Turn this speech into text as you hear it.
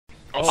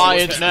Hi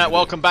internet,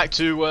 welcome back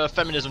to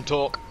Feminism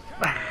Talk.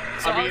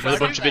 With a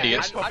bunch of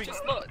idiots. I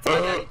just looked,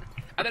 and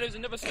then there was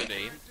another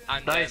study,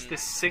 and that is the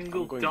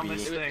single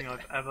dumbest thing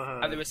I've ever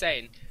heard. And they were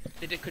saying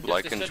they did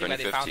conduct a study where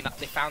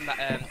they found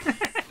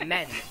that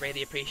men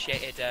really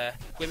appreciated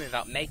women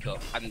without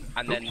makeup, and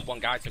then one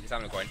guy took his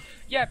hand and going,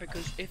 yeah,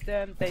 because if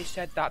they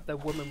said that the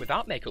woman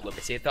without makeup looked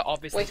pretty, they're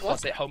obviously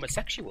closet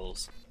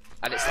homosexuals.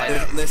 And it's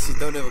like, Leslie,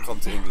 don't ever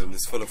come to England.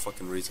 It's full of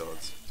fucking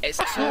retards. It's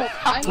so.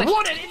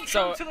 What an intro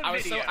So to the I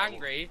was so video.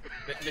 angry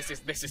that this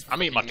is. I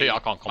mean, my tea, I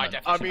can't comment.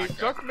 I mean,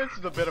 documents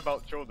is a bit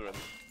about children.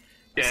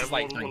 This Yeah, is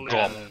like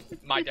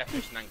my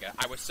definition of anger.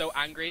 I was so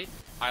angry,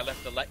 I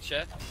left the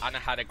lecture and I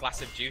had a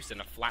glass of juice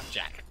and a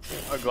flapjack.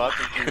 A glass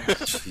of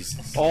juice.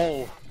 Jesus.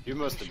 Oh, you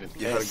must have been.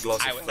 You had a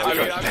glass of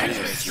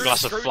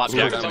Glass of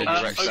flapjack.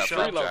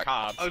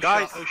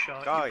 Guys,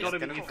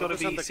 you've got to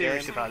be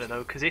serious about it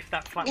though, because if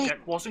that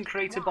flapjack wasn't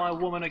created by a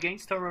woman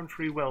against her own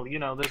free will, you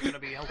know, there's going to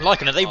be.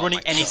 Lycan, are they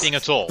running anything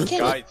at all?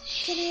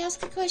 Guys, Can I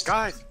ask a question?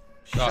 Guys,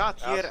 shut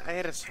your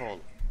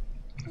asshole.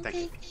 Thank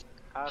you.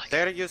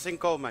 They're using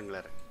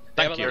co-mangler.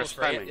 Thank you.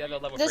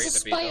 There's a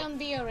spy on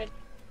B already.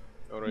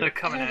 They're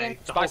coming A.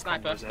 The Spy whole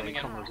sniper combo's A. coming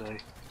in. Combo's A.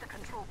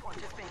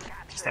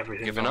 Just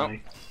everything. Giving up.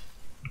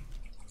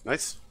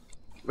 Nice.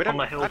 On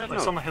the hill.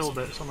 It's on the hill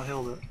bit. It's on the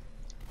hill bit.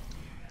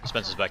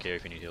 Spencer's back here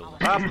if you need heals.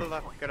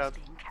 Get out.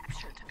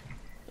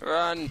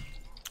 Run.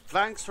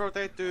 Flanks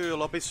rotate to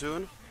lobby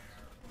soon.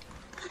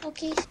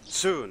 Okay.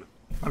 Soon.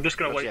 I'm just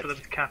gonna Not wait yet. for them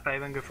to cafe,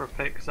 then go for a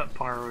pick, because that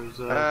pyro is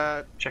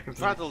checking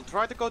for me.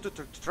 Try to go to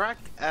track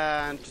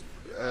and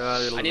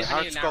I need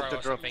hard an scope arrow to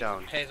or drop something.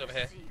 down. Here's over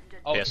here.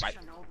 Oh, Yes. right.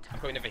 I'm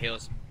going over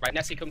heels. Right,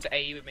 Nessie, come to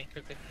AE with me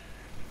quickly.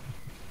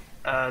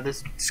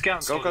 There's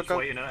scouts Go, just go.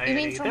 waiting at You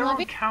mean A&E. from They're on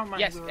lobby? Cowmangler.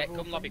 Yes,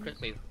 come lobby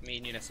quickly. Me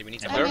and you, Nessie, we need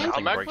to. Yeah, Okay.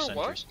 everything breaks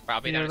What? centers. Right,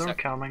 I'll be there Yeah, in a they're on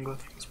sec.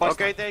 Cowmangler.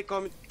 Okay, they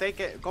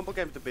combo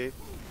game to B.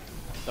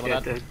 Yeah,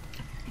 dude.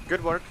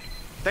 Good work.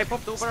 They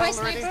popped over Spy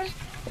already. sniper.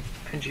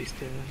 Pingy's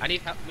dead. I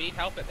need help. We need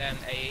help at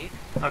AE.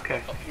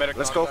 Okay.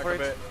 Let's go for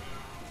it.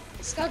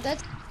 Scout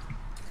dead.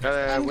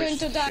 I'm going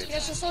to die.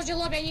 There's a soldier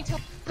lobby. I need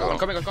help. I'm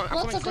coming. I'm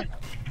Lots of coming. them.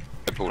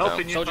 I pulled Helping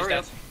down. you. Soldier's Hurry dead.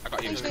 up. I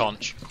got you. It's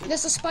conch.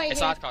 There's a spy It's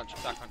here. our conch.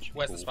 It's our conch.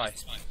 Where's the spy?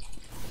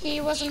 He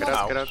wasn't Get out,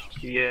 lost. get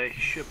out. Yeah, he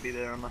should be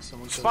there unless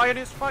someone's Spy on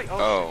his spy.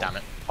 Oh. Damn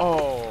it.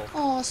 Oh,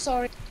 Oh,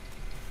 sorry.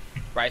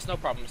 Right, it's no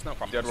problem. It's no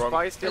problem. dead wrong.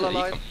 Spy is still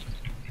alive.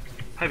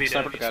 heavy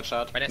Sniper damage. got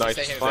shot. Right, Nice.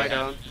 Nessie, stay here. Spy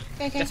down.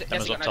 Okay. Nessie,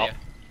 Emma's Nessie, up got an top.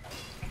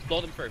 idea.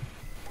 Blow them through.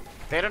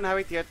 They don't have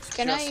it yet.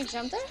 Can I Just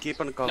jump there?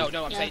 keep on calling.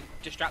 No, I'm No. saying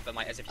distract them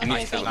like as if you Okay.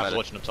 might tell. Snap's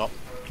watching up top.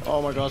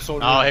 Oh my god,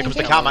 soldier. Oh, here comes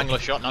the Thank cow mangler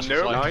shot. Nice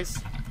No. flag. Nice.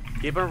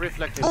 Keep on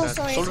reflecting Oh, that.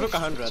 sorry. Soldier look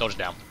 100. Soldier's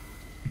down.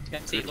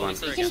 Nessie, Good blow them one.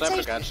 through You can again. Sniper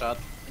take. got shot.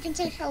 You can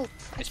take help.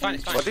 It's fine.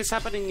 It's fine. What is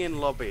happening in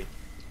lobby?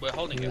 We're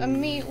holding it.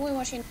 Me, we're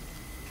watching.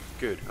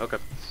 Good. Okay.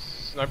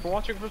 Sniper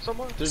watching from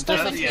somewhere? There's Spy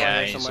definitely sniper. Yeah,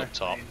 Yeah, he's somewhere. up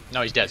top.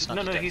 No, he's dead. No,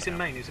 Snap's no, dead he's in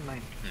now. main. He's in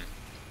main.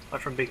 Like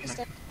from Beacon.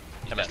 Do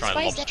Emma's trying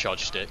to lob the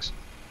charge sticks.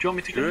 you want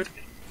me to go? Good.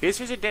 He's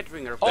using dead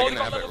ringer. Oh, They're you gonna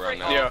got have it level right 3.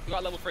 now. Oh, Yeah. you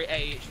got level 3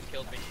 AE. It just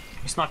killed me.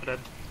 Sniper dead.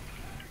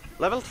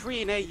 Level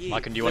 3 in AE.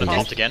 Lycan, do you want to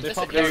prompt again?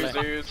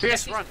 Use.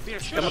 Fierce run,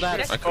 fierce. Nessie,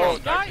 Oh,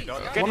 Nessie, nice.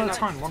 Get One in at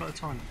a line. time. One at a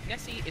time.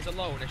 Nessie is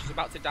alone and she's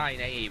about to die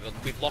in AE. But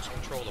we've lost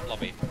control of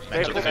lobby. They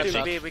Mental popped in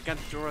defense. B, we can't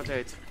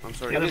rotate. I'm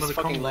sorry. Yeah, this with is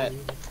the fucking combo. lit.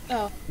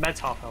 Oh. Med's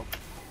half health.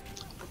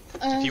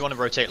 If you want to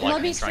rotate Lycan and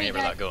Lobby's try and get rid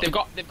of that free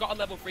gun. They've got a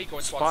level 3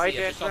 going Spy towards C.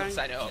 I dead just saw them rank.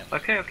 setting it up.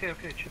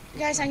 Okay. Chip.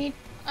 Guys,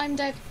 I'm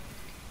dead.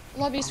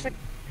 Lobby's free.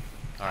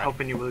 Alright.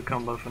 Helping you with a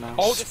combo for now.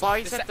 Oh,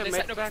 Spies at the they're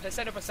mid-back.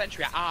 setting up a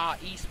sentry at our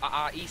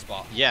E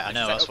spot. Yeah, I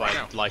know. Set That's up why right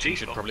now. Lycan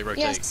should probably rotate.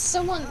 Yes,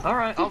 someone.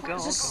 Alright, I'll go.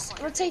 Just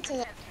rotate to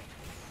them.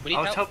 We need I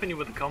was help. helping you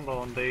with the combo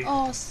on B.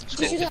 Oh,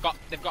 did you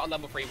They've got a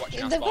level 3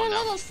 watching our They've spot got a now.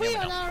 level 3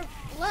 on our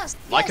last.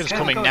 Lycan's Yes.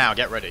 coming go. now.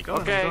 Get ready. Go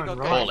Okay, ahead, go,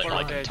 go, go. Call it,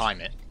 Right. Lycan.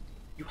 Time it.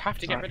 You have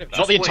to get rid of It's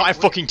not that. the entire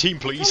Wait. fucking team,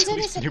 please. Comes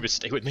Please, anything.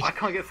 stay with me. I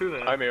can't get through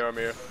there. I'm here.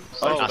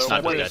 Oh, no,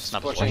 Snapper's wait. dead.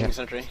 Snapper's Watching dead.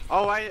 sentry.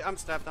 Oh, I'm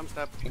stabbed. I'm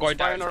going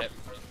Spy down. on our-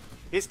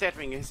 He's dead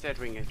ringing.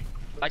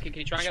 Like, can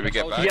you try and Should get we the get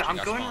soldier? back? Yeah, I'm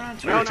That's going fine. around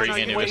to No, it.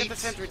 Retreating you wait anyways. at the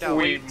sentry down.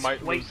 We Wait.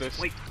 might Wait. lose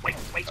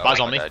this. Spies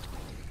on me.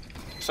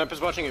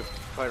 Sniper's watching you,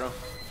 Pyro.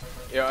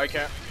 Yeah, I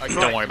can't.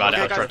 Don't worry about it.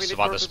 Okay, I'll try guys, to we need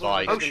survive the to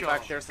spy. Oh, in sure.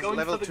 fact, there's a Going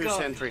level for the 2 gun.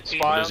 sentry.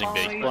 Spy Losing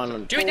big. Do it now!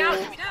 Do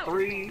it now!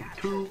 3,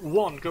 2,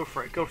 1. Go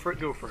for it. Sentry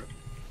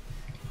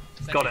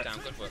Got it. down,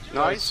 good work.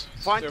 Nice.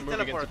 Find They're the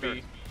moving into teleporter.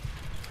 B.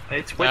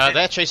 It's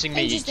They're chasing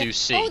me Engines to dead.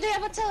 C. Oh, they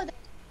have a tele.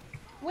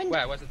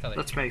 Window. Where's the telly?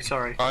 That's me,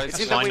 sorry. Guys, It's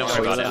That's in the fine, window. don't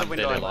worry about It's it, in the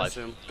they're window, I alive.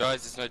 assume.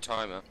 guys, there's no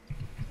timer.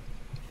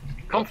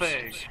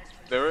 Config.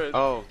 There is.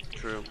 Oh,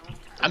 true.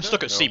 I'm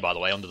stuck at C, by the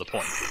way, under the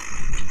point.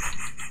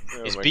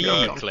 Oh Is my B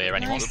God. clear,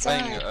 anyone? Nice. We're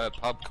playing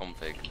pub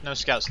config. No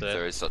scouts There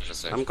there. is such a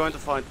thing. I'm going to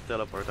find the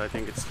teleport. I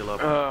think it's still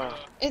up.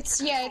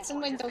 It's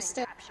in Windows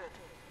still.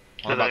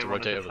 I'm about to Do they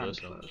rotate wanna over this.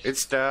 defend first?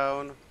 It's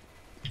down.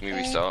 Can we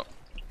restart?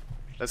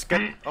 Let's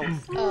get. Oh,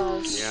 Oh,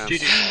 yeah.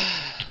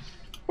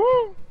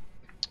 GG.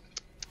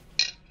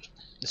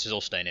 This is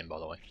all staying in, by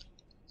the way.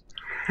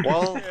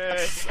 Well,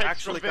 It's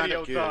actually kind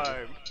video of good.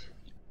 time.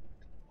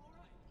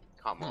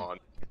 Come on.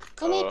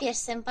 Come here,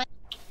 senpai.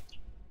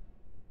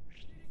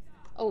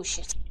 Oh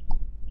shit.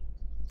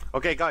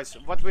 Okay, guys,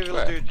 what we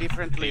will do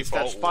differently is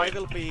that Spy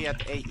will be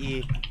at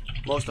AE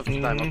most of the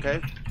time,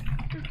 okay?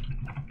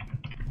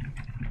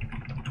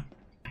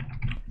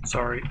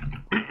 Sorry.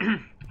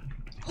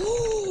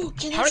 Oh,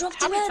 can I drop the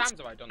How many med? times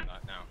have I done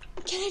that now?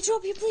 Can I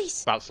drop you,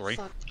 please? About 3.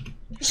 Fuck.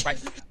 Right,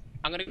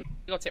 I'm gonna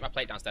go take my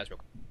plate downstairs real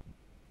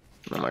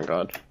quick. Oh my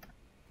god.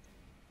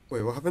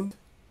 Wait, what happened?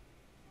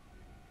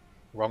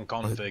 Wrong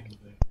config.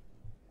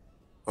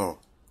 Oh,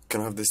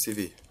 can I have this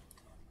TV?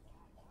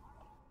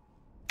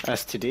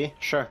 STD?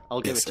 Sure,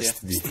 I'll give it to you.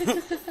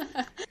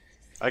 STD.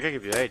 I can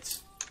give you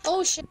AIDS.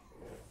 Oh shit.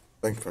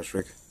 Thank you,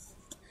 Patrick.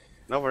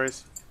 No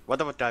worries. What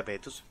about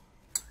diabetes?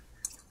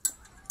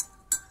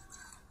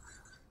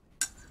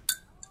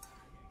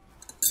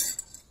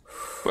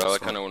 Well, I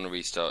kind of want to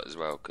restart as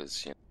well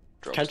because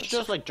Can't you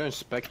just like join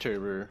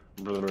Spectre?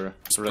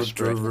 Spectre.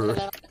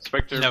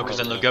 No, because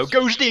then they'll go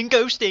ghosting,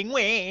 ghosting,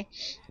 weh.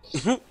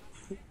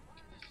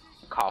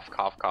 Cough,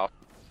 cough, cough.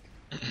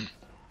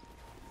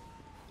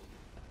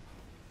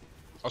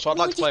 Also, I'd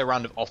like to play a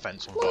round of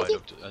offense on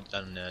Viaduct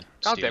and God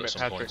steal damn at it,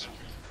 some Patrick. point.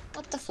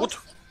 What the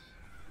fuck?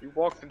 You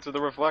walked into the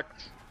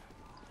reflect.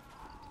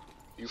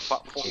 You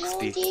fat fuck.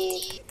 Thank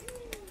you.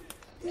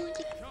 You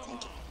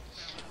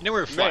know, it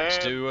reflects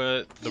Man.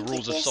 to the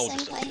rules of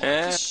soldiers.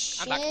 Yeah.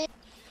 Shit.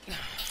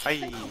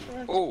 Aye.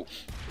 Oh.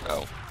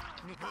 Oh.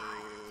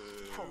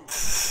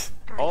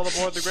 All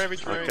aboard the gravy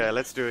train. Okay,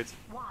 let's do it.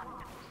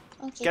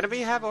 Okay. Can we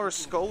have our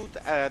scout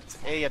at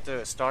A at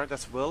the start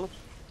as well?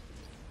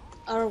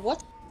 Or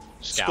what?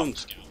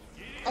 Scout.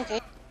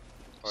 Okay.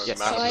 Or Yes.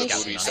 So Madam I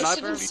Booty.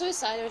 shouldn't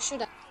suicide, or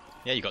should I?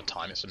 Yeah, you got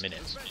time, it's a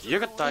minute. You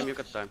got time, you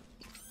got time.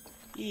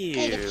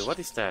 Ew, what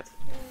is that?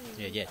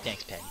 Yeah,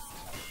 thanks, Penny.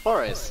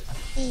 Boris.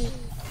 You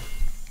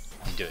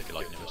can do it if you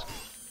like, Nimbus.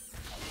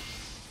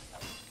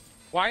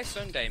 Why is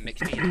Sunday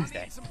mixed Meetings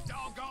Day?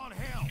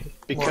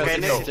 Because Okay,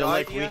 it's no. still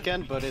like Idea?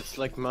 weekend, but it's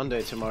like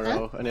Monday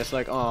tomorrow, and it's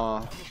like,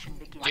 aw.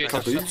 Dude,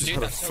 But you just dude, had a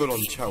that's so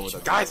full-on chow with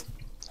that. Guys!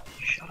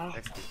 Shut up.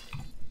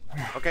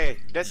 Okay,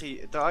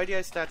 Desi, the idea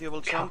is that you will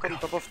jump on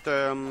top of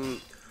the,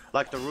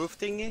 like the roof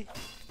thingy,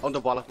 on the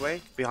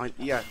walkway, behind,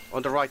 yeah,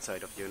 on the right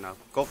side of you now.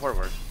 Go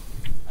forward.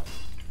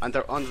 And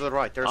there, on the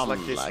right, there's I'm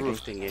like this lagging.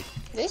 roof thingy.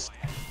 This?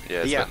 Yeah,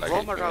 it's Yeah, a bit like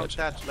roam a around garage.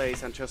 that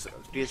place and just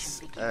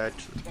this,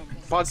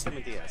 punch them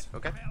in the ass,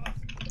 okay?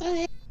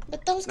 Okay.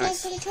 But those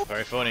Nice. guys gonna kill.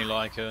 Very funny,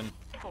 Lycan.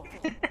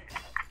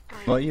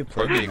 What are you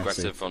Probably playing?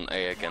 aggressive on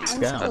A against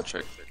Scout.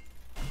 Patrick.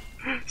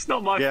 It's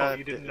not my Yeah, fault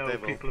you didn't know they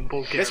will. people in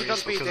Bulgaria Desi,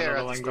 don't be because there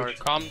of at the the language.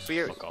 start. Comms.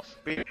 Be, Fuck off.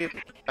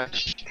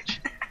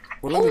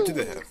 What language do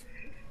they have?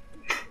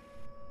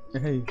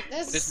 Hey.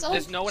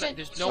 There's no one.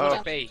 There's no one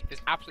at B.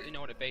 There's absolutely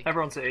no one at B.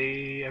 Everyone's at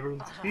A,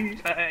 everyone's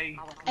at A.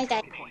 I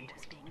died.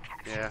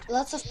 Yeah.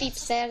 Lots of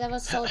peeps there, that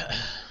was so...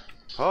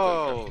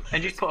 Oh,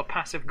 And just put a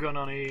passive gun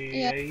on A.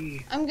 Yeah.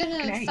 A. I'm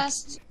gonna A.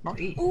 fast... Not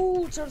E.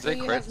 Ooh, Turtle, they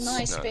you have crits?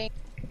 nice No. ping.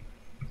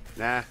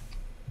 nah.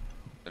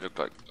 It looked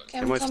like. Okay,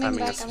 I'm They're coming spamming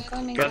back, us. I'm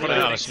coming Go back. for We're it.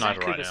 doing I'm a sniper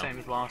exactly right the now. same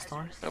as last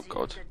time. Oh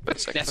god. But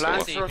second Yes, floor.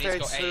 Plans Please go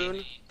rotate A.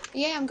 soon.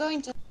 Yeah, I'm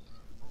going to.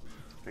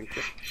 Thank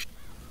you.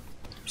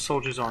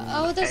 Soldiers on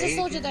Oh, there's a A.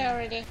 soldier there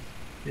already.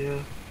 Yeah.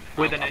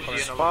 With an I'll engine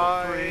and a level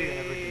Spy 3 and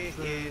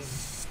everything.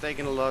 is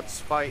taking a lot.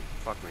 Spy.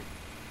 Fuck me.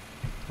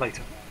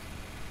 Later.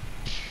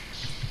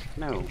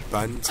 No.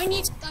 Banned. I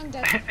need... I'm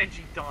dead. And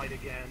she died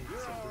again.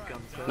 So the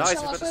gun's dead. Nice, we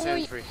Shall I got the follow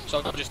you? sentry.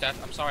 Soldier's dead.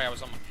 I'm sorry, I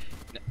was on.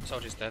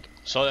 Soldier's dead.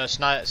 So,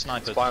 sniper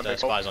Spy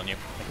spies on you.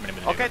 Take a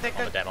minute Okay, on take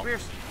the that. demo.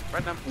 Pierce.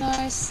 Right now.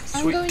 Nice.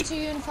 I'm Sweet. going to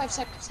you in 5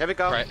 seconds. Here we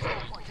go. Right.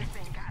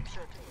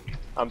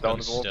 I'm down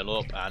Gun's as well. still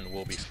up and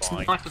we'll be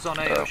fine. Snipers on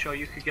A, I'm sure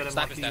you could get him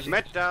Sniper's off dead. easy.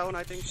 Med down,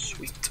 I think.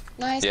 Sweet.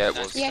 Nice. Yeah, it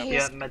was. Yeah, he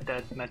Yeah, was. med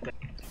dead, med dead.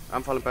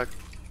 I'm falling back.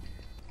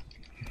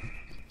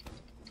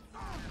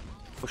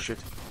 Oh shit.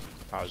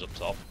 Power's up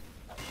top.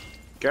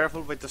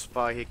 Careful with the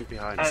spy, he can be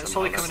behind us.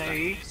 Sully somehow,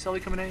 coming that's AE, Sully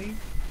coming AE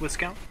with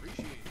scout.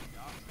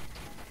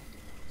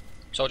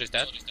 Soldier's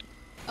dead.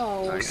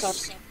 Oh, Nice.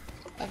 sorry.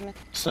 5 minutes.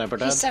 Sniper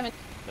dead. He's 7.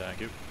 Thank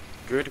you.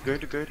 Good,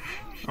 good, good.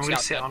 I'm gonna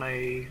Scout sit dead. on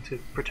A to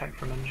protect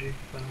from NG.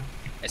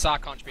 It's our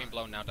conch being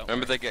blown now. Don't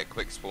Remember worry. they get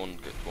quick spawn,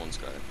 good spawns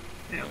guy.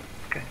 Yeah,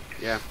 okay.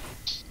 Yeah.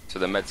 So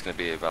the med's gonna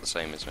be about the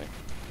same as me.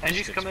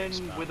 NG's coming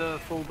with a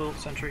full built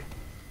sentry.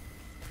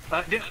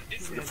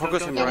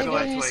 Focus him don't right go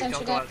away. out way, Sentry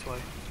don't go dead. out way.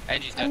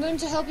 Engie's I'm dead. going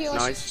to help you.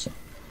 Nice.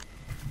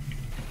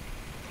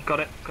 Got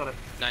it, got it.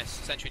 Nice.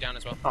 Sentry down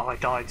as well. Oh, I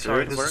died,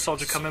 sorry. Good There's a work.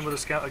 soldier coming with a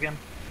scout again.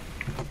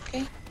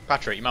 Okay.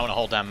 Patrick, you might want to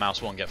hold down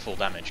mouse 1 and get full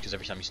damage, because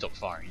every time you stop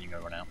firing, you can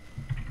go run out.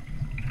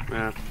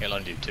 Yeah. He'll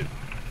only do 2.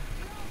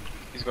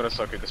 He's gonna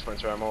suck your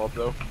dispenser ammo up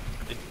though.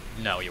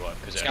 No, you won't,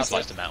 because it Scout's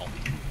applies to metal.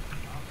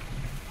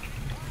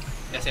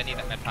 Yes, I need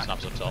that med pack.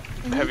 Snaps up top.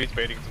 Heavy's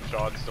baiting some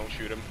shots, don't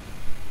shoot him.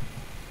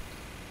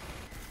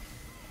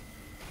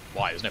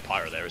 Why? There's no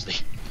pyro there, is there?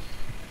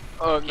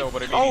 No,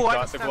 but I mean, Oh, he I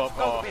got the glove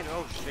off.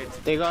 Oh shit.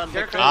 They got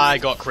They're the coming. I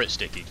got crit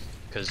sticky,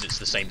 because it's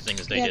the same thing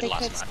as they Yeah, did they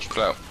last crit. match.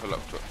 Pull out, pull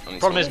up.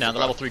 Problem is now, the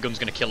level 3 gun's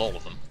going to kill all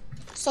of them.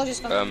 Soldier's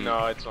coming.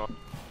 No, it's not.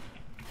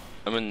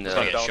 I'm in It's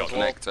gonna get shot.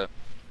 connector.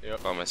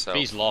 Yep. By myself.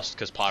 B's lost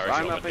because Pyro's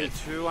I'm over up in it.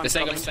 2, I'm They're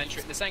saying I'm coming.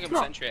 sentry. They're saying I'm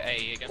sentry at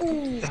AE again.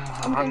 Ooh,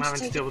 I'm having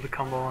to deal with the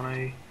combo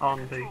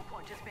on B.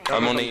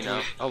 I'm on E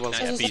now. Oh well.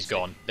 Yeah, B's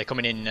gone. They're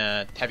coming in,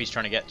 Heavy's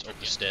trying to get up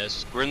the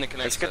stairs. We're in the connector.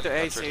 Let's get to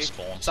AC.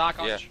 Spawn.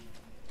 Sarkon.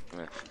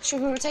 Yeah. should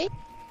we rotate?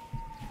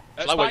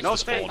 Shall I wait No, for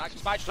stay.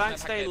 spawn? Flank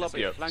stay in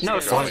lobby. Yeah. Flank No,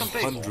 stay in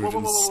spies lobby. on B. Whoa, whoa,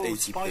 whoa, whoa.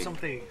 580 Spies ping. on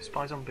B.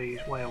 Spies on B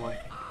is way away.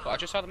 But I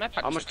just saw the med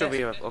pack. How much do we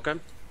have? Okay.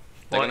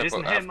 They're Well, gonna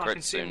isn't put out him, I can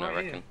crits see him soon, I right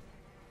reckon. here.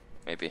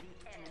 Maybe.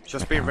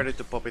 Just be ready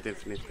to pop it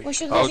infinitely. We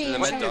should Oh, leave the it.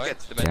 med shall we? died.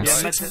 The med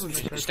Yeah,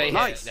 died. med Stay here.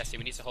 Nice. Leslie,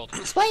 we need to hold.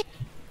 Spy!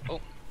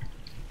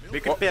 We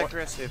could be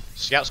aggressive.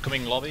 Scouts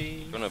coming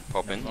lobby. Gonna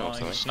pop in or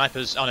something.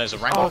 Snipers. Oh, no, there's a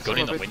random gun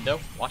in the window.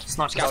 What?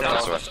 Sniper Scout down.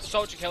 That's down. right.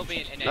 Soldier killed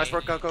me in Nice AE.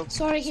 work, Coco.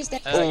 Sorry, he's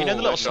dead. You know the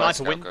little nice sniper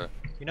scout window? go.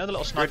 You know the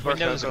little sniper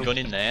window? There's a Coco. gun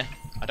in there.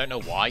 I don't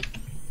know why.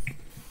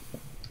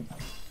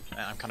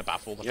 I'm kind of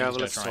baffled. I think Yeah, he's well,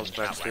 gonna try and let's back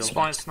outrun still. us.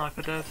 Spy and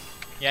sniper dead.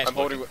 Yeah, it's I'm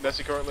holding working.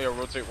 Nessie currently. I'll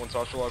rotate once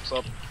Archer locks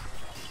up.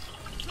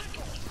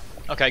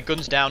 Okay,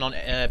 guns down on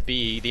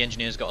B. The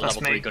engineer's got a That's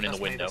level 3 me, gun in the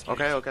that's me, window. that's me.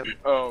 Okay, okay.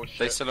 Oh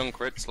They shit. still on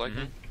crits, like?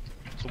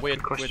 It's a weird,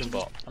 Good question. weird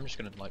spot. I'm just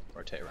gonna like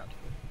rotate around.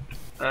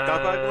 Coco,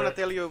 I'm gonna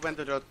tell you when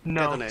to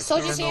No. detonate.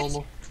 Soldiers They're here.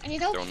 normal. I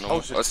need help. Don't know.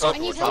 Oh, shit. Let's stop. I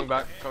need Coming help.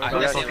 back. Coming I'm,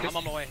 back. Leslie, I'm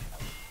on my way.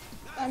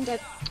 I'm dead.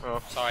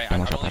 Sorry,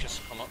 I've only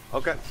just come up.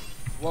 Okay.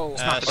 Whoa.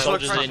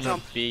 Soldiers trying to in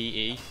jump.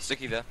 BE.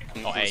 Sticky there.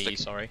 Or AE,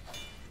 sorry.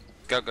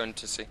 Go going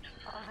to C.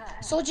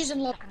 Soldiers in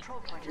lob.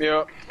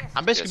 Yeah.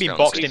 I'm basically Yes, being down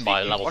boxed C. in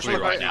by a level 3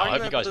 right now. I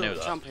hope you guys know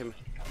that. Jump him.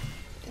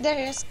 There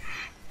he is.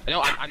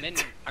 No, I'm in.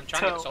 I'm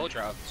trying to get soldier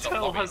out. Stop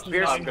Tell lobby. has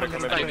Pierce, I'm gonna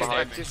come in back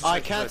behind. Just I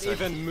a can't second.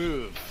 even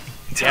move.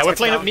 Yeah, we're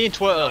playing. Me and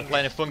Twitter are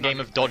playing a fun game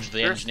of dodge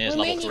the engineers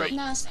We may level need 3.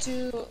 Nas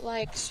to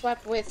like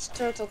swap with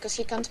Turtle because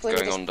he can't play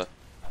Going with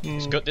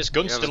under. This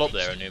gun's Yeah, still up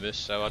there, Anubis.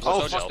 So I'd Oh,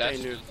 soldier fuck, help. they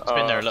knew. It's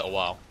been there a little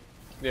while.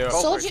 Yeah.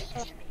 this. Soldier.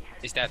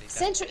 He's dead. He's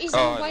dead. Sentry is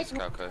Oh, in white. that's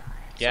Calco.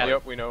 Yeah,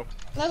 Yep, we know.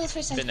 Level 3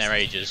 been sentry. there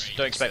ages.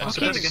 Don't expect them I'll to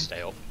keep it again.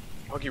 stay up.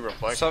 Huggy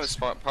reflex. So it's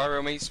spy.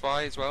 Pyro me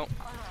spy as well.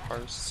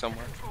 Pyro's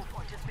somewhere.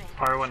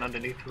 Pyro went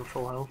underneath to the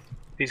full health.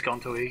 He's gone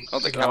to E. Oh,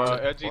 the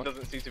captain. Edgy What?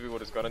 doesn't seem to be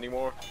what he's got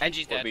anymore.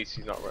 Engie's Or at dead. least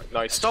he's not right.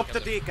 Nice. Stop the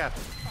decap.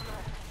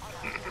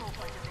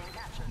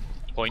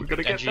 Point. We're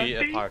gonna get Genji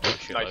that at B. Pyro.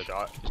 Nice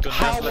shot.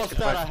 How was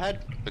that? I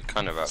had. But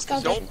kind of out.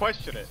 Scout Don't dead.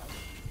 question it.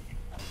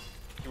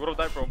 You would have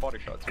died from a body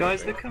shot.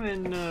 Guys, they're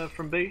coming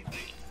from B.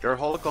 Your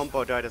whole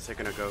combo died a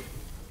second ago.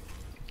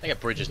 They get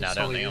bridges now,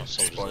 don't they? Oh,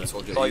 soldiers Spy there. and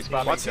soldier. So he's E.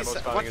 spamming, What's demo's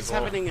spamming what's as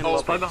well. happening in Oh,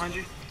 lobby? spy behind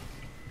you.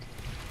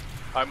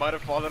 I might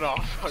have fallen off.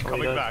 I'm Sorry,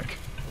 coming Dad.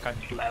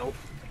 back. Lel.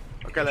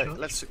 Okay,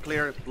 let's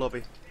clear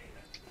lobby.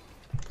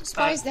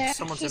 Spy's there.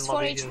 Someone's He's in 4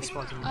 lobby. HP. Yeah,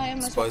 Spy's in I am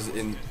as well. Spies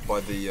in by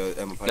the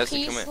ammo pack.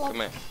 Leslie, come Please, here. Come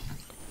here.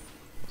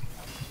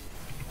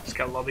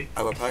 Scout lobby.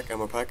 Ammo pack,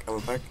 ammo pack, ammo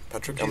pack.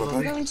 Patrick, Do you ammo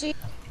lobby? pack. Going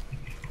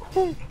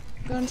to.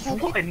 Going to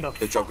help. What in the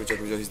Good job, good job,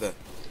 good job. He's there.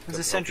 There's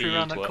a sentry Lobby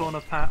around that 12.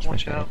 corner, Pat.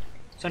 Watch out.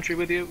 Sentry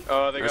with you.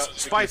 They There's got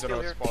spy stickies in still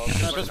our here. spawn.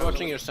 Sniper's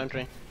watching your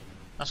sentry.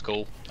 That's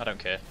cool. I don't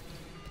care.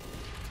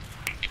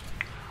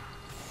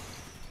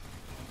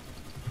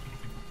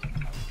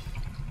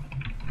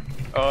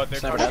 They're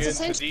Sniper coming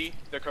down. into D.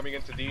 They're coming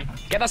into D.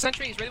 Get that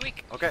sentry. He's really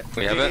weak. Okay,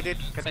 We have it. Get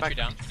Sentry back.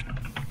 down.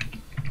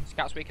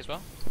 Scout's weak as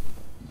well.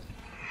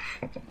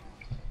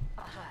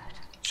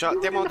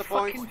 Shot them on the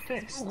point.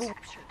 Fucking fist.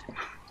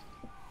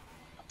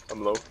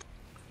 I'm low.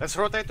 Let's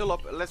rotate to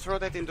Let's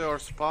rotate into our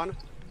spawn.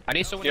 I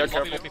need someone Yeah, in the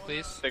lobby careful. with me,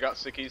 please. They got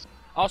stickies.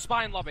 Oh,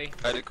 spy in lobby.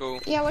 Medical.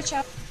 Yeah, watch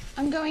out.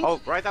 I'm going. Oh,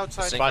 right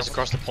outside. Sink. Spies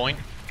across the point.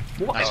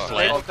 What? Nice Oh,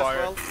 flare. Both as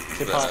well.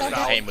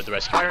 Scout Came dead. with the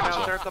rescue Fire as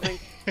down, they're well. coming.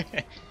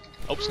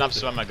 Oh, snaps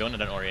to my gun. I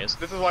don't know where he is.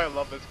 This is why I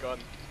love this gun.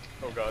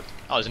 Oh god.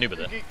 Oh, there's an Uber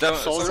there.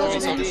 Soldier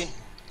dead.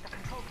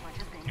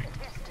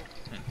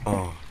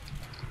 Oh.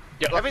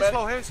 Yeah, Heavy's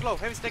low,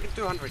 heavy's taking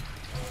 200.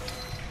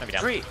 Maybe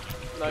down. 3.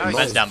 Nice.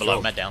 Med's down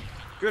below. Med down.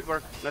 Good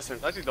work. Listen.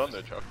 Nicely done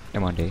there, Chuck.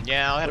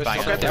 Yeah, I had a bang.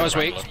 Okay. That was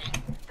weak.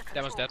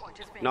 That was dead.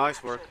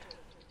 Nice work.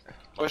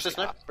 Where's the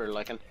sniper,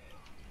 Lycan?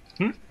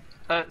 C.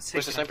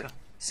 Where's the sniper?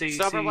 C.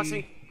 Sniper, what's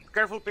he?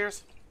 Careful,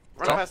 Pierce.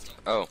 Run Top? fast.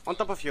 Oh. On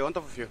top of you, on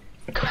top of you.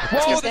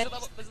 Whoa, dead.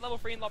 there's a level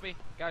 3 in lobby,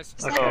 guys.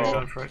 Okay, Oh.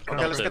 going for it.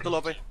 Okay, let's get the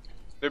lobby.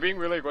 They're being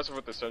really aggressive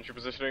with the sentry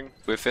positioning.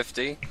 We're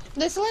 50.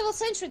 There's a level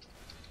sentry.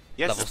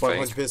 Yes. Level Spy 3.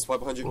 behind you, Pierce. Spy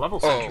behind you. Level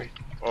Oh. sentry.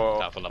 Oh,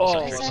 Down for level Oh,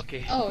 sentry. we're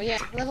lucky. Oh yeah,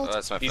 level. Oh,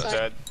 that's my he's first.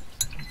 dead.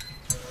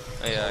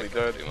 Oh, yeah, Holy I dead.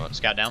 can't do much.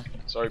 Scout down.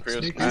 Sorry, Pierce.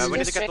 Sneak. We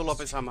need to get the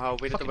lobby somehow.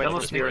 We need to wait That for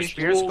was Pierce.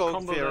 sneaky. Pierce, Whoa, go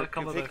combo for there,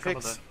 combo there, combo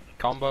fix.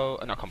 Combo,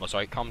 not combo,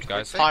 sorry, comms,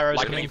 guys. Pyro's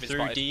Like coming we've been through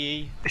spotted.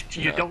 DE.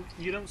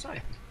 You don't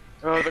say.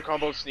 The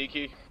combo's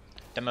sneaky.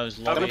 Demo's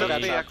Gonna be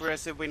lobby.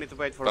 aggressive. We need to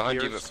wait for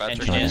Behind you, Pierce. but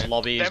Patrick. Engineers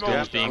lobby. His Demo.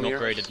 gun's being Down here.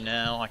 upgraded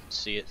now. I can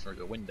see it through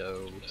the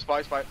window.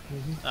 Spy.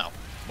 Oh,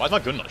 why is my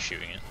gun not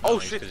shooting it? Oh,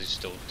 it's shit. Because he's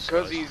still.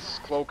 Because he's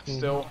cloaked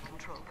still.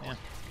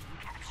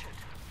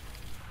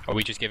 Are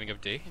we just giving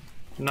up D?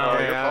 No.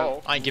 Your yeah.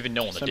 fault. I ain't giving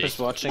no one a D. Sniper's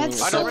watching. I don't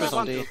really Sniper's on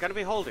want D. to. Can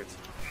we hold it?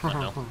 I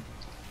know.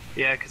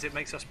 Yeah, because it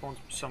makes us spawn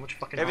so much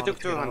fucking Yeah, we harder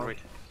took to get 200.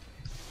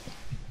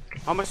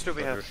 How much do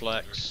we have?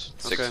 Reflex.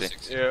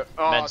 60. Yeah.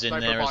 Oh, Med's in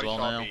sniper there as body well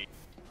shot now. me.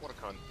 What a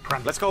cunt.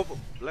 around. Let's go.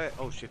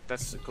 Oh shit,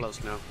 that's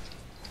close now.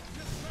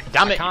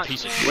 Damn it, you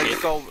piece of We shit. need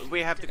to go.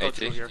 We have to go 80.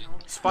 through here.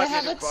 Spike They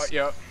have it. it. But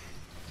yeah.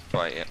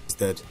 Right, yeah. He's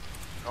dead.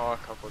 Oh,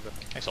 I can't put it.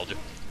 Hey, soldier.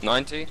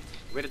 90.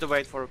 We need to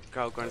wait for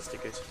cow grand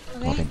stickers.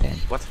 Okay.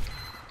 What?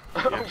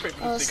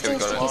 Oh, still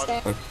got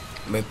stickies there.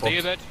 Mid pop. Do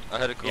you, bud? I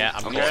had a call. Yeah,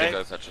 I'm I'm okay. gonna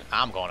go fetch it.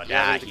 I'm gonna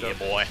Yeah, die we need to here,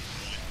 go. boy.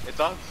 It's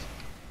on.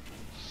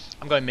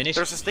 I'm going minis.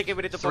 There's a sticky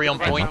we need to 3 pop on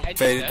right point. now.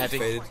 Faded, Heavy.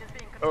 faded.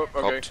 Oh,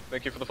 okay. Popped.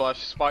 Thank you for the flash.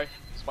 Spy.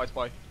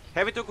 Spy.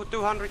 Heavy to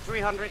 200,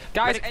 300.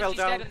 Guys, Medic fell Edgy's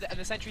down. dead and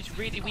the sentry's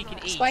really weak in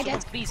E. Spy Someone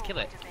dead. please kill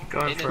it.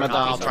 Going for it.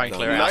 I'll try and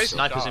clear it out. Nice.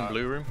 Sniper's in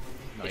blue room.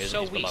 No, he It's isn't,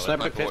 so he's weak. below it.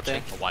 Sniper Like 50.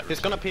 A white He's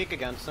room. gonna peek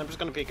again. Sniper's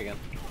gonna peek again.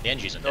 The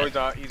NG's in No,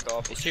 there. he's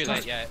off. It's too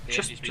late, yeah. The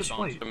Just engine's respawned.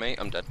 wait. For me,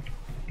 I'm dead.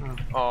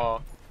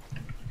 Oh.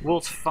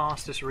 World's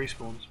fastest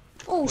respawns.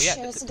 Oh Well, yeah,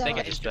 shit, it's they down.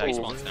 get instant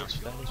response now.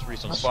 That is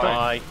reason Spy.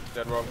 spy.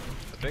 Dead wrong.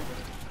 I think.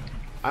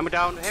 I'm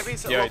down.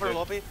 Heavy's Yeah, he over did.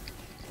 lobby.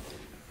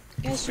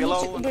 Guys, we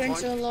Below need to on the burn point.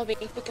 to a lobby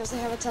because they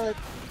have a tele.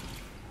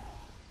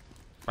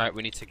 Right,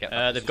 we need to get.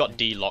 They've got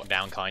D locked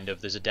down, kind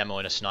of. There's a demo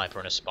and a sniper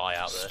and a spy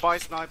out there. Spy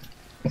snipe.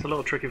 It's a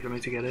little tricky for me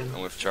to get in.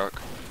 I'm with Chuck.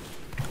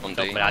 On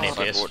Don't D. come down here,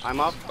 Sniper Pierce. watch. I'm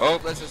up. Oh,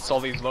 there's a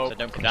Solvy's low. So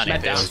don't come down here,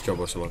 Smack down. Pierce. Nice job,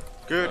 Ursula.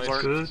 Good Nice.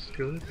 work.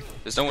 Good.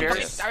 There's no one here.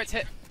 Pierce. It's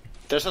hit.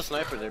 There's a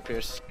sniper there,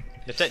 Pierce.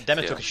 The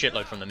demo Yeah. took a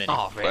shitload from the mini.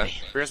 Oh, really?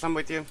 Pierce, I'm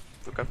with you.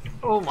 Okay.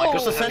 Oh my Oh. god,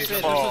 There's a the sentry.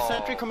 heavy's There's a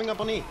sentry coming up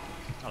on E.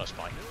 Oh, that's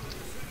fine.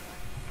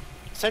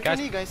 Sentry Guys.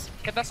 on E, guys.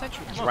 Get that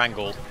sentry. Come on.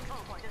 Wrangle.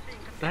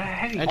 The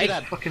heavy Engie is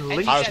dead. fucking Engie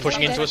leech. I was dead.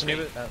 pushing I'm into dead. us and he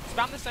was.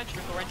 Spam the sentry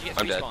before Engie gets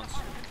I'm dead. respawns.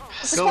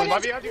 It's Go, spider.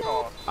 might be Andy. No.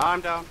 Oh.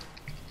 I'm down.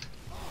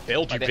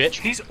 Build, you Like bitch.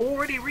 He's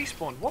already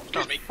respawned. What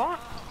the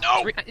fuck?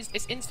 No!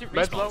 It's instant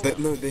Red respawn.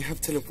 low. No, they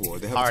have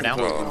teleport. They have Fire down.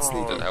 teleport and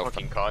Oh, sneak help.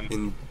 Fucking con.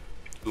 in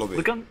lobby.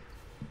 The gun.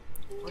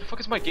 What the fuck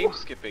is my game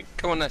skipping?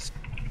 Come on, Nest.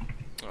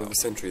 They have a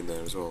sentry in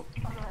there as well.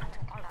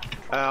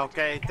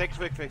 Okay, take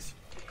quick fix.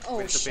 Oh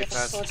We need to be shit,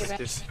 fast. soldier with back.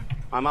 this.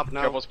 I'm up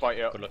now. Careful, Spy.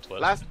 Yeah. Good luck to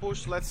us. Last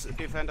push. Let's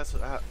defend as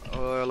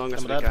long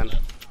as we Come can.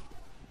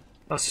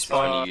 That's a I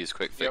spy. only use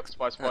quick Yep,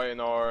 fix. Spy in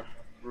our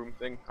room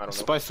thing. I don't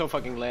know. Spy's so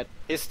fucking late.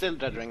 He's still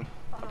dead ring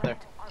up there.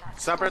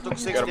 Sniper took Get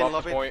 16 him off the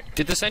lobby. point.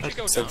 Did the sentry go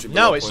down? Sentry No,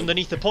 below it's point.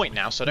 underneath the point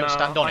now, so don't No,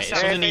 stand on I it. said-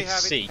 It's Hey, underneath have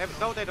it. C.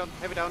 No, they don't.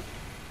 Heavy down.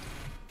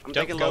 I'm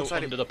Don't taking go low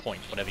side. under the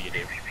point, whatever you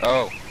do.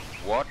 Oh,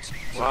 what?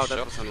 Wow, What that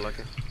shot? was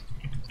unlucky.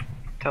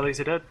 Tellies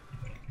are dead.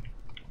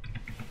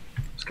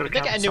 It's got Did they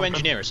get a new something.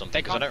 engineer or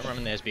something? Because I don't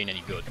remember theirs being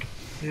any good.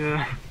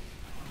 Yeah.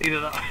 Either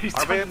that. He's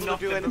Are we done able to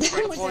do nothing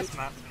anything? but points,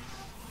 man.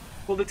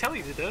 Well, the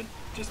tellies are dead.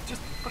 Just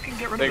fucking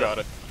get rid They of got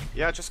it. it.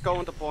 Yeah, just go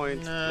on the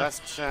point. Nah.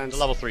 Last chance. The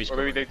level 3's Or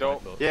maybe they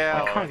don't.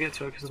 Yeah. I can't get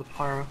to it because of the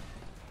pyro.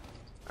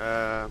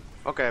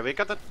 Okay, we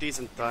got a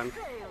decent time.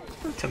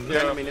 10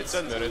 Yeah, 10 minutes.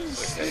 10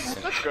 minutes.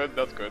 That's good.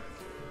 That's good.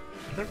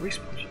 Don't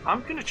respawn.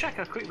 I'm gonna check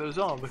how quick those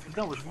are because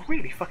that was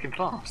really fucking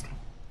fast.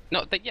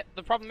 No,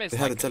 the problem is. They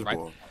had a like, teleport.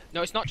 right,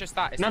 no, it's not just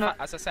that. It's No, the no.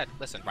 fact, as I said,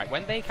 listen, right,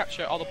 when they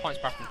capture all the points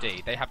back from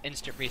D, they have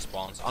instant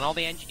respawns, and all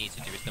the engineer needs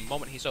to do is the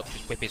moment he's up,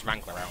 just whip his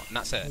Wrangler out, and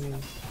that's it.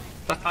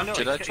 But I know.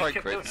 Should he I kept- try he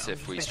kept doing crits it.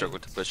 if we struggle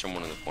to push on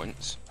one of the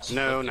points?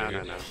 No.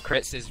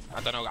 Crits is,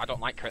 I don't know, I don't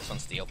like crits on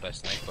steel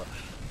personally, but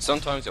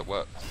Sometimes it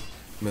works.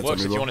 Mid Works on if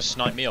me, you Rob. want to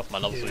snipe me off my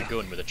level 3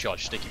 gun with a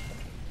charged sticky.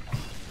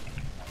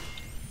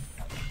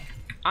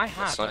 I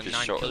had a sniper's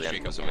 9 shot kill at the streak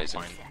end was at one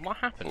amazing. point. What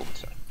happened?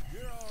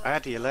 I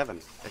had the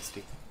 11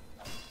 SD.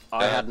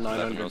 I had 11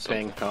 900 also.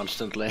 ping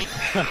constantly.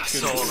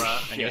 Saw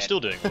that. And you're still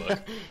doing work.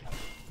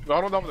 No,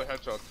 I don't have the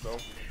headshots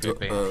though.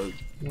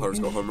 Pyro's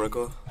got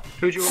homewrecker.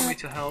 Who do you want me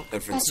to help?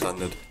 Everything's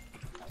standard.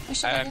 I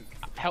should have it.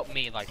 Help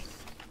me, like,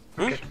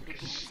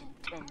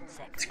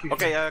 Excuse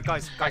Okay, me.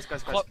 guys.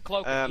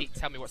 Cloak and Pete,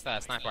 tell me what's there,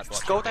 sniper rifle.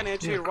 Scout and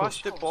Edgy, Yeah, of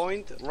rush course. the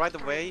point right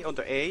away on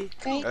the A.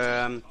 Okay.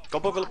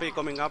 Gobo will be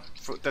coming up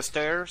the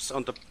stairs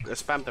on the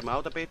spam them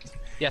out a bit.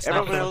 Yes,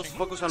 Everyone else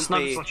focus on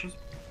Sniper's B. watching.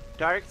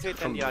 Direct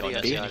hit and yada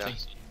yada See yada.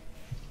 anything?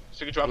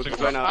 Sticky drop, We're sticky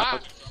going drop.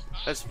 out.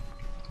 Let's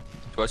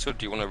Twice, do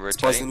you want to rotate?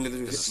 Spies in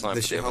There's a sniper the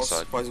at the shit other house.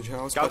 side. Spies in shit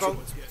house. go go.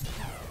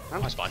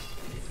 Patrick. That's fine.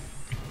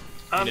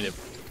 Um, Did it.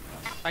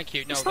 Thank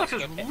you, no, This that's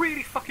sniper's okay.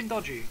 really fucking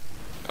dodgy.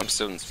 I'm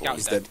still in spawn.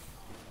 He's dead.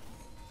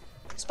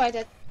 Spy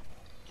dead.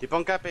 Keep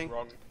on capping.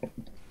 Wrong.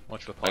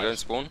 Watch for I go in fire.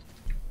 spawn?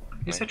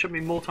 He's hit me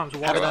more times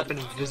while I've been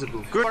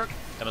invisible. Good work.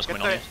 Demo's Get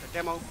coming on the you.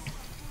 demo.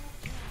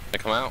 They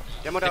come out.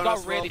 Demo They down got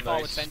as a really well.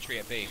 forward sentry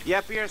at B.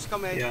 Yeah, Pierce,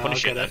 come in. Yeah, I'll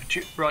Punish get it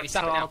it. Right, He's so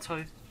sapping I'll out. tell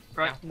you.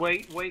 Right,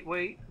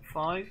 wait.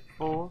 5,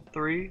 4,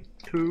 3,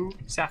 2,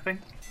 sapping.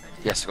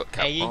 Yes, I got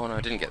cap. Hey. Oh no,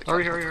 I didn't get the cap.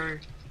 Hurry.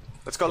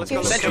 Let's go. Okay,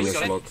 Let's go.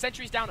 Sentry-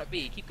 Sentry's down at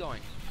B, keep going.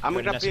 I'm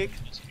We're gonna in peek.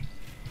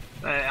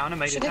 Anna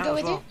made Should it I down go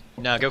as with well.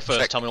 No, go first.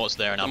 Check. Tell me what's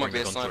there, and There I'll might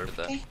bring be the a gun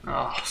sniper through. there.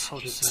 Oh,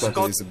 soldiers.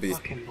 Sniper is a B.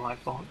 Fucking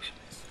black box.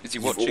 Is he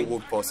You've all watching?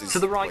 walked past his. To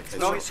the right. like,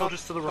 No, No, he's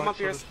soldiers to the Come right. on,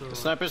 Pierce. soldiers to The the right.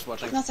 sniper's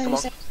watching. Nothing Come you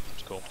on. said.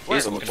 It's cool.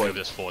 Where's I'm the gonna point? move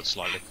this forward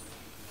slightly.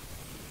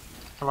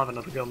 I'll have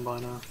another gun by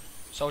now.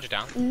 Soldier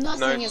down. Nothing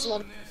Nice. is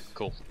low.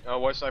 Cool.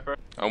 White sniper.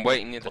 I'm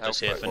waiting near the Put this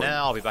here health for point.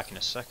 now. I'll be back in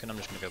a second. I'm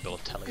just gonna go build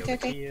a telly Okay,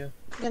 over okay. here.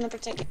 Gonna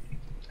protect it.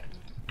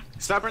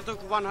 Sniper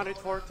took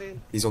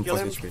 114. He's on Kill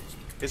 5 him. HP.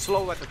 It's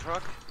low at the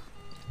truck.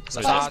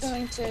 Spies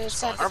going to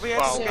set. Are we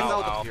able to get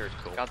out of here?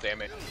 Cool. God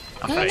damn it.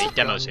 Okay,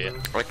 Demo's here.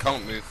 I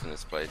can't move from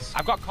this place.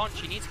 I've got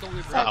conch. You need to go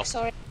with Oh, red.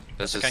 sorry.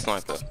 There's a Okay.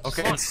 sniper.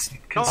 Okay.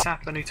 Can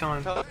sap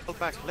anytime. Go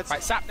back. Let's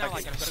Right, sap now.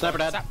 Like, Sniper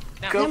dead. Sap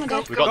now. Go, Demo go,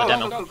 dead. We got the go,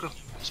 demo. go, go.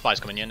 Spy's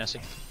coming in,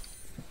 Nessie.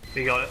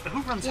 You got it.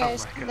 Who runs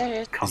Yes, Homewrecker?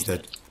 there is. He's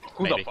dead.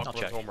 Who Maybe, the fuck I'll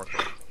was check.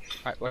 homework?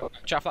 Right, well,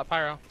 check that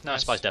pyro. No,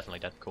 Spy's definitely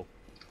dead. Cool.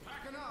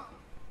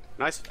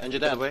 Nice. And you're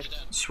Get dead. away.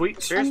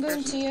 Sweet. I'm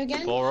going to you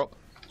again. Floor up.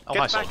 Oh,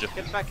 hi, soldier.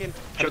 Get back in.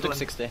 Should took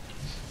 60.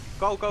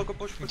 Go,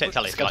 push. Take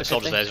tally. Got Like,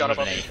 soldiers there's Got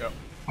another above me. name.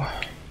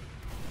 Yeah.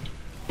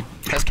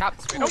 There's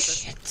caps. Oh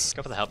shit.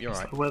 Go for the help, you're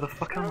alright. Where the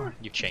fuck am I?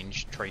 You've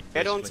changed trade.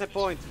 Get on basically. set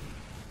point.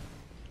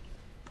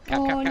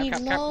 Oh, I need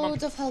come on.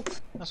 loads of help.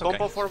 That's okay.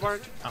 Combo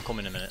forward. I'll come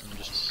in a minute.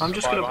 I'm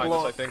just Fire gonna behind us,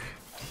 I block think.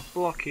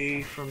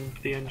 Blocky from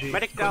the NG.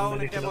 Medic Put a down.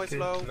 medic Demo up is here.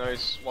 low.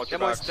 Nice. Watch your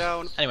Demo is backs.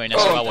 down. Anyway,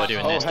 Nessie, while we're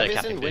doing Oh, this, they're heavy's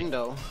capping in B.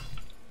 window.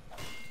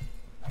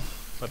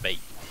 We're bait.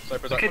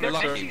 Snipers Okay, up they're for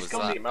actually the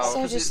gone the Out. So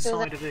opposite just do side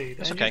that. of B.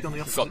 That's The okay. NG's on the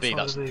We've got opposite B, side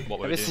that's of B. what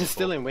we're Heavy's doing.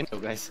 still in window,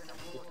 guys.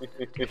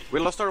 We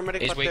lost our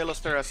medic, Is but weak. they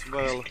lost her as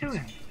well.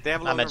 Killing. They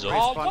have Nah, lower med's up.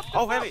 respawn. what the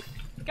Oh, fuck? heavy.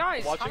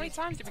 Guys, Watching. how many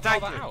times did we call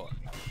Thank that you. out?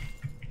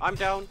 I'm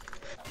down.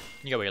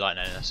 You go where you like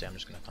now, Nessie. I'm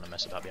just gonna kind of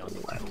mess about behind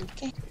them.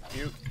 Okay.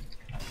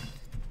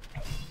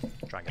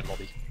 Try and get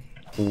lobby.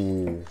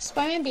 Ooh.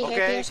 Spy and be Okay,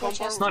 here, so combo.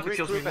 just. Sniper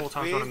kills me Regroup more at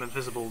times B. when I'm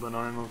invisible than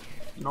I'm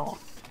not.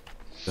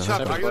 Chuck,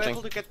 Sniper's are you watching.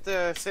 able to get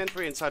the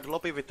sentry inside the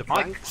lobby with the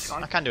I flanks?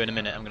 I can do in a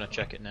minute. I'm gonna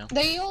check it now.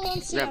 They all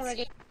on C Yes.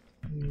 already.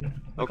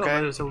 I got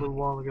Okay. those a little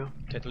while ago.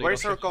 Take the lead Where's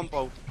off our you.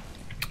 combo?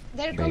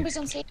 Their combos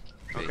on C.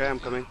 Okay, I'm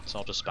coming. So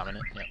I'll just spamming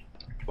it. Yeah.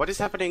 What is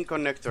happening,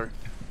 connector?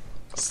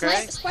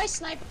 Okay, Spy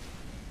sniper.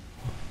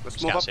 let's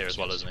move Scout's up. here as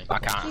well, isn't he? I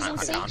can't. He's on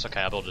I C. can't. It's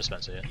okay. I'll build a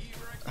dispenser here.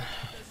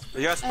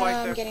 Yeah, spy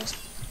I'm there. getting.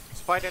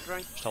 Spy that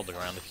rank. Just hold the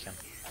ground if you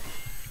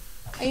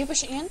can. Are you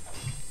pushing in?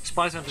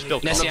 Spies underneath.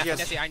 Still- Nessie, Yes.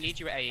 Nessie, I need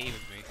you at AE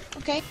with me.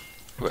 Okay.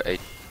 We're 8.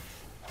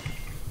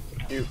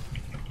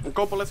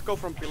 Combo, let's go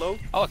from below.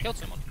 Oh, I killed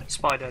someone.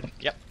 Spy dead.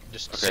 Yep.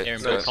 Just Okay, sit here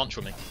and so- build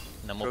contra me,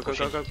 and then we'll Go, push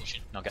go, in. go, go. Push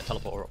in, and I'll get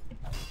teleporter up.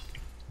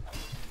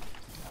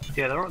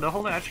 Yeah, they're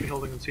holding, actually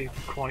holding on C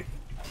quite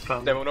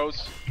firm. Demo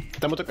knows.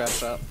 Demo took that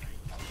shot.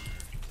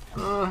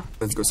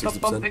 Let's go Stop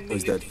 60%. bumping Oh,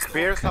 he's me, dead. you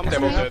Spear, come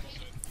Demo Yeah. dead.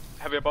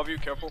 Heavy above you,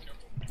 careful.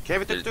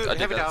 Heavy to I two, did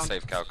heavy that down.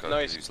 safe calco.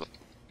 Nice. Use-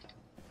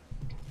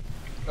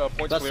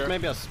 Points That's clear.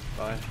 maybe a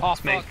spy. Oh,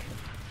 me. fuck.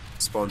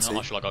 Spawn Not C.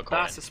 much like I got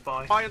caught That's a in.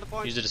 spy. Fire the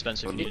point. Use the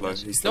dispenser if you need No, it.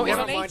 he's still No, we have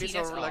alive. an Mind 18. is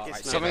over That's like all it's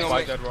right. Something on Spy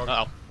me. dead rock.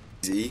 Uh oh.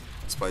 Z.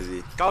 Spy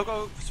Z.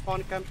 Go,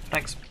 spawn camp.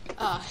 Thanks.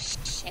 Oh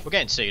shit. We're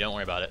getting C, don't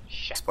worry about it.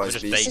 We're Spies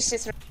just B. bait. This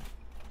is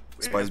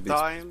We Spies have B.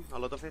 time, a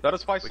lot of it. That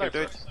is 5 We can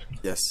do snipers. it.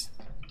 Yes.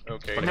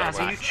 Okay. But yeah, Naz,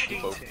 are you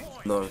well, cheating?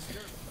 No.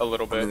 a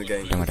little I'm in the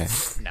bit. game.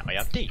 Now we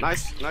have D.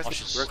 Nice, Watch nice.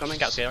 this. We're coming.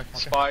 Scouts here. Okay.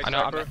 Spy, I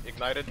know, sniper,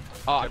 ignited.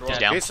 Oh, I'm Dead dead. rock.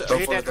 Down. He's Don't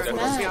dead, follow right? the We're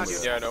Nice. behind you.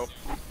 Yeah, I know.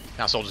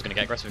 Now soldier's gonna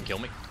get aggressive and kill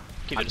me.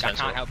 Keep I the dispenser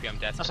can't up. help you, I'm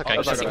dead. That's Oh, okay.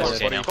 that's Just okay. keep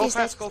walking now. Go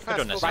fast, go Good fast,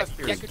 go goodness. Right,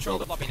 fast. get control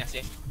of the lobby,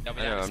 Nessie. They'll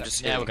be I know, there. I'm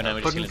just Yeah, we're gonna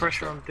just Putting kill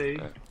pressure on D.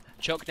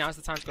 Chuck, now's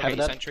the time to go Have get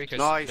that. your sentry because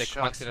Nice they shot.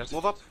 planted us.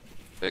 Move up.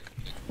 Pick.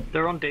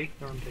 They're on D.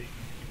 They're on D.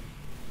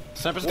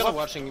 Sniper's gonna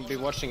be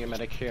watching a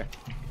medic here.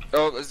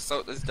 Oh,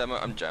 there's demo.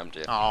 I'm jammed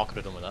here. Oh, I could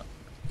have done with that.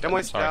 Demo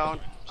is Sorry. down.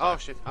 Oh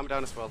shit, I'm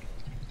down as well.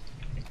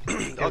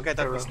 Okay,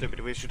 that was stupid.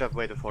 We should have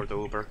waited for the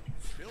Uber.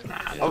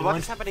 Oh, what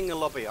is happening in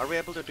lobby? Are we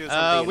able to do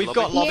something in We've lobby?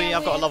 got lobby. Yeah,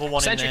 I've got a we- level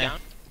 1 in Sentry there. down.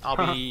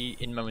 I'll be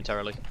in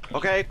momentarily.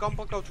 Okay,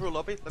 combo, go through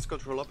lobby. Let's go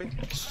through lobby.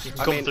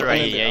 Come through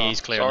AE. oh,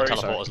 AE's clear and the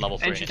sorry. teleporter's level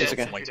 3. Engine and it's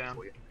down. wait. Down.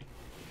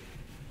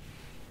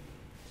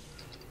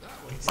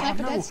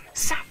 Sniper dead.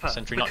 Sapper.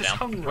 Sentry not because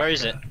down. Homewrecker. Where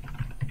is it?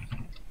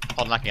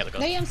 Hold on, I can get the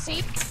gun. They on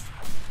C.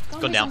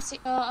 Gun down. On, C,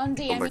 on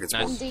D. I back, mean, it's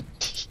on one. D.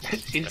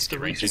 Insta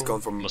range. He's respawn.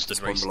 gone from Mustard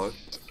spawn race. below.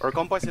 Our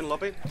combo is in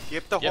lobby.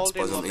 Keep the Yep, hold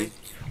in Spies on lobby. E.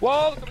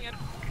 Whoa, coming in.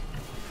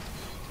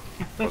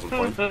 Spies on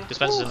point.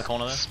 Dispenser's in the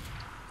corner there.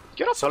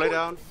 Get up, Solid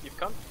down. You've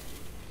come.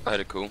 I had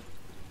a cool.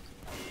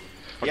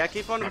 Yeah,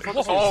 keep on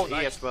focusing Oh, E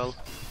nice. as well.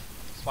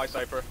 Spy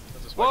sniper.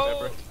 There's a spy Whoa,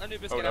 sniper.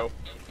 Anubis, Oh get no. out.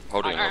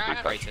 Holding I lobby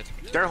back. rated.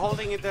 They're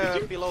holding it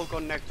below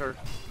connector.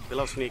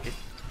 Below sneaky.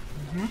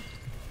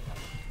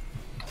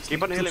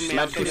 Keep on healing me.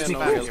 I'm Sniper getting no.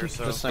 back here,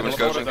 so The sniper's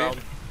Go, watching. down.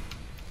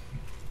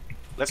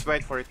 let's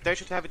wait for it. They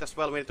should have it as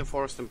well. We need to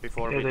force them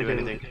before Yeah, we they do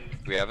do. anything.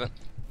 We have it.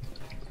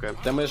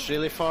 Demo is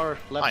really far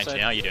Hi, left Anthony.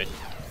 How side. you doing? Do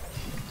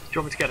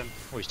you want me to get him?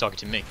 Oh, he's talking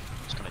to me.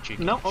 It's kind of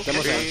cheeky. No, okay.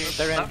 Demo's in.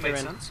 They're in. That They're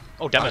makes in. sense.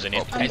 Oh, Demo's in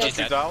here. I'm Edge is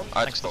dead. dead. Down.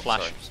 I Thanks had for the to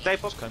flash. Stay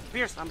pop.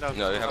 Pierce, I'm down.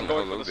 No, you haven't I'm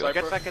going got for the lobby.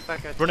 sniper. Get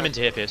back. Run him into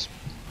here, Pierce.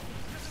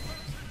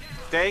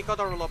 They got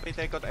our lobby.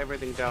 They got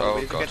everything down. Oh,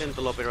 we need to God. get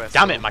into lobby rest.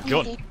 Damn it, my On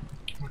gun. D.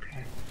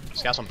 Okay.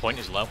 Scouts on point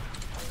is low.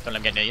 Don't let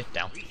him get near you.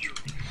 Down.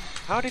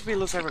 How did we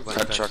lose everybody?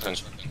 Had then? shotgun.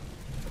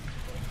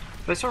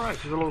 But it's alright,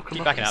 because we'll all come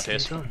Keep up backing at out, the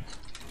same Pierce. time.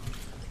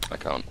 I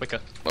can't. Quicker.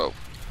 Well,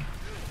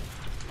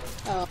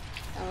 Oh,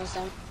 that was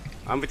them.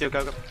 I'm with you,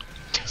 go.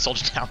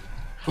 Soldier down.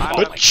 Oh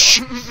my Guys,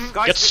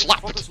 Get we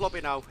slapped. focus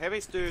lobby now.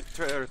 Heavy's to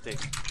 30.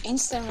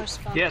 Instant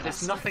response. Yeah,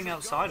 there's nothing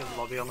outside of the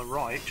lobby on the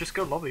right. Just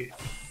go lobby.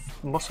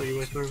 Muscle your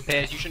way through.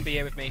 Piers, you shouldn't be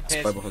here with me.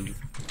 Piers. Spy behind you.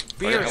 I don't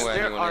Pierce, know where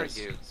there anyone are is.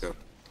 you. Yeah.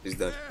 He's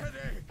dead.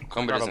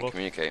 Combo doesn't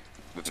communicate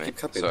with me,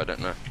 so I don't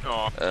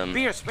know.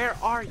 Pierce, where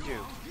are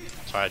you?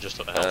 Sorry, I just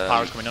thought the hell.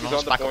 Power's coming in on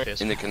us. Back up here.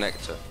 In the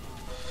connector.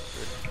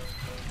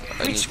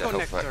 I Which need the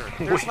health connector? pack.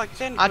 There's like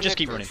 10 I just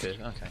keep connectors.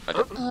 running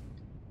Pierce.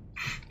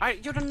 Okay.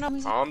 You don't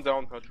know. Calm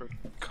down, Patrick.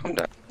 Calm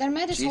down. There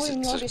might be Jesus,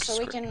 in lobby, it's so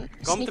we can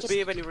Come sneak to it.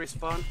 B when you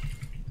respawn.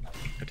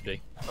 Good to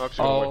be.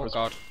 Oh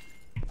god.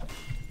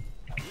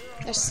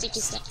 There's sticky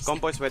steps.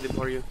 Combo's waiting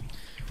for you.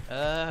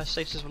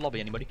 Safe as lobby,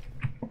 anybody?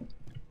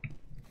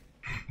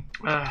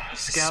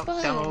 Scout,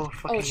 Spy. demo, Oh,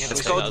 fucking shit. Let's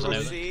everything. go That was to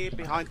an C,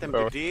 behind them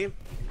to D.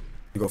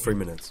 You got 3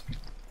 minutes.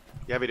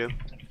 Yeah, we do.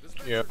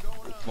 Yeah.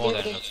 More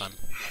than enough time.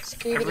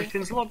 Scooby-Doo.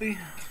 Everything's lobby.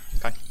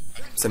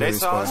 Send They me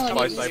saw us respawn.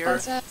 coming Spy here.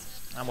 sniper.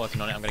 I'm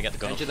working on it. I'm gonna get the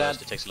gun up Enter first.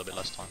 that. It takes a little bit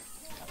less time.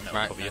 And that will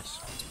Right. cover you. Yes.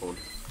 Spawn.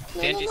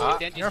 Dangerous,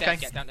 dangerous you're okay.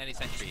 get down to any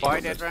sentry. Spy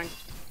dead rank.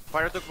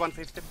 Fire took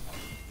 150.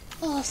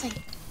 Oh, thank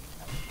you.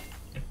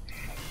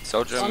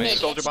 Soldier on Oh, me. maybe.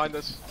 Soldier behind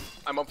us.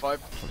 I'm on 5.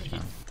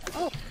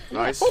 Oh,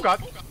 Nice. Oh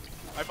god!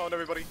 I found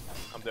everybody.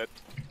 I'm dead.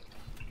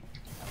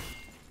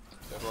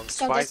 Dead one.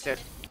 so Spy's this. dead.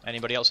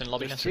 Anybody else in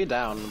lobby? There's Nessie? 3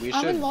 down. We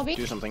I'm in should lobby.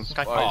 do something.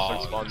 Okay.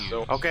 Oh, spawn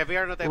still. Okay, we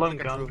are not able Lone to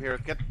get gun. through here.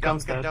 Get down,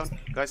 Gun's get dead. down,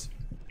 guys.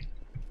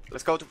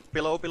 Let's go to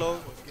below.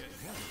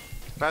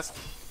 Fast.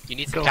 You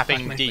need to Go.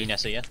 Capping back, D, mate.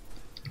 Nessie, yeah?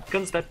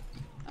 Gun's dead.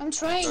 I'm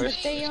trying, but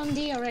they on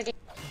D already.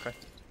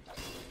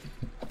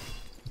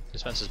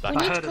 Dispenser's We back.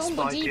 I need heard a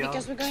combo spike, D yeah.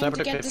 because we're going Sniper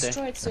to to get 50.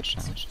 destroyed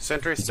soon.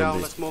 Sentry's down.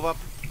 Zombies. Let's move up.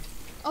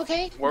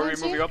 Okay, Where are we one's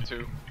moving here. up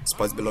to?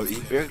 Spies below E.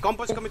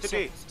 Combo's coming to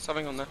D.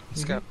 Something on there.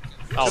 Scout.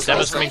 Oh,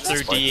 demo's coming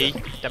Spike. through DE.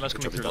 Demo's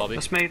coming through lobby.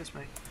 That's me, that's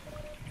me.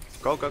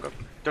 Go.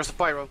 There's a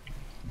pyro.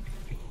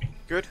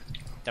 Good.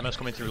 Demo's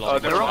coming through lobby.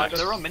 they're on-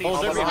 They're on mini. Oh,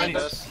 they're behind behind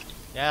us.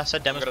 Yeah, I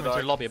said demo's I'm gonna coming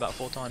through die. lobby about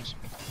 4 times.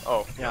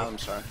 Oh. Yeah, I'm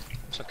sorry.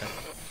 It's okay.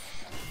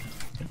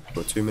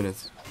 Got 2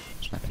 minutes.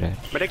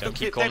 But Don't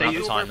keep calling out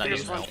the time, that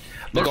doesn't help.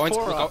 We're going, to,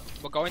 four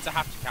we're going to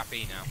have to cap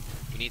E now.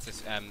 We need to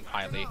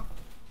hire Lee.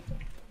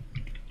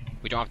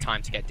 We don't have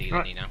time to get D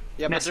than E now.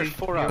 Yeah, but Nessie, there's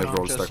 4 you're out.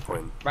 Everyone Just- stack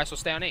point. Right, so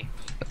stay on E.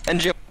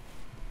 NG.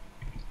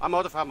 I'm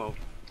out of ammo.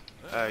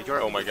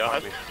 You're. Oh my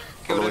god.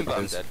 Killed him, Following but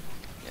I'm this. dead.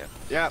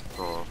 Yeah.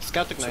 Oh.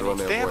 Scout took So 90. run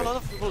They their have a way. lot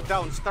of people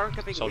down. Start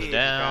capping Soldier me.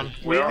 down.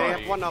 We Where are have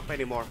we? 1 up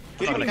anymore.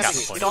 I'm gonna cap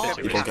the point. Stop.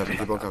 It's Keep on capping,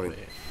 keep on capping.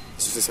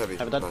 It's just this heavy.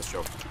 Have it done. Nice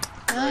job.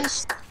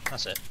 Nice.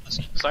 That's it.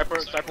 Sniper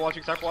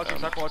watching.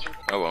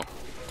 Oh well.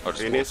 I'll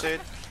just Finish walk.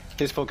 it.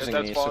 He's focusing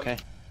That's me, it's fine. okay.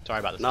 Sorry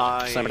about this.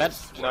 Nice. Sniper dead.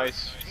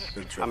 Nice.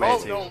 Good job.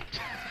 Amazing. Oh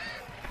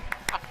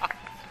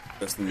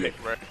That's the no.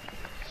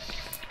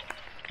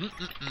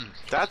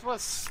 That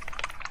was